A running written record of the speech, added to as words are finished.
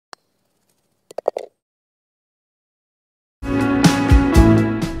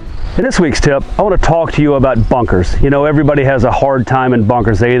In this week's tip, I want to talk to you about bunkers. You know, everybody has a hard time in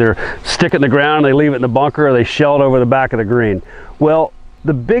bunkers. They either stick it in the ground, they leave it in the bunker, or they shell it over the back of the green. Well,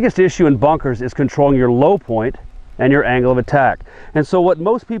 the biggest issue in bunkers is controlling your low point and your angle of attack. And so what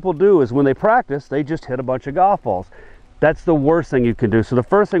most people do is when they practice, they just hit a bunch of golf balls. That's the worst thing you can do. So the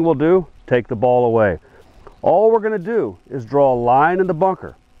first thing we'll do, take the ball away. All we're going to do is draw a line in the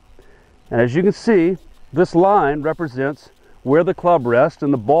bunker. And as you can see, this line represents where the club rests,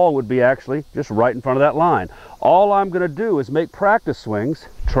 and the ball would be actually just right in front of that line. All I'm going to do is make practice swings,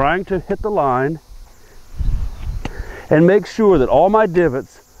 trying to hit the line, and make sure that all my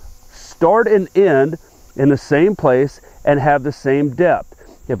divots start and end in the same place and have the same depth.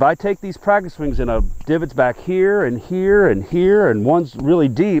 If I take these practice swings and a divot's back here and here and here, and one's really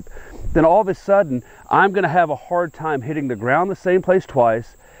deep, then all of a sudden I'm going to have a hard time hitting the ground the same place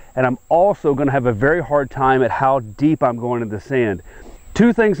twice, and I'm also going to have a very hard time at how deep I'm going into the sand.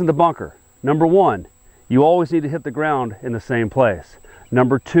 Two things in the bunker. Number one, you always need to hit the ground in the same place.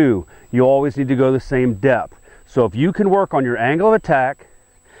 Number two, you always need to go the same depth. So if you can work on your angle of attack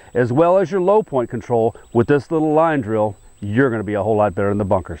as well as your low point control with this little line drill, you're going to be a whole lot better in the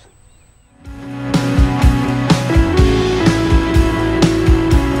bunkers.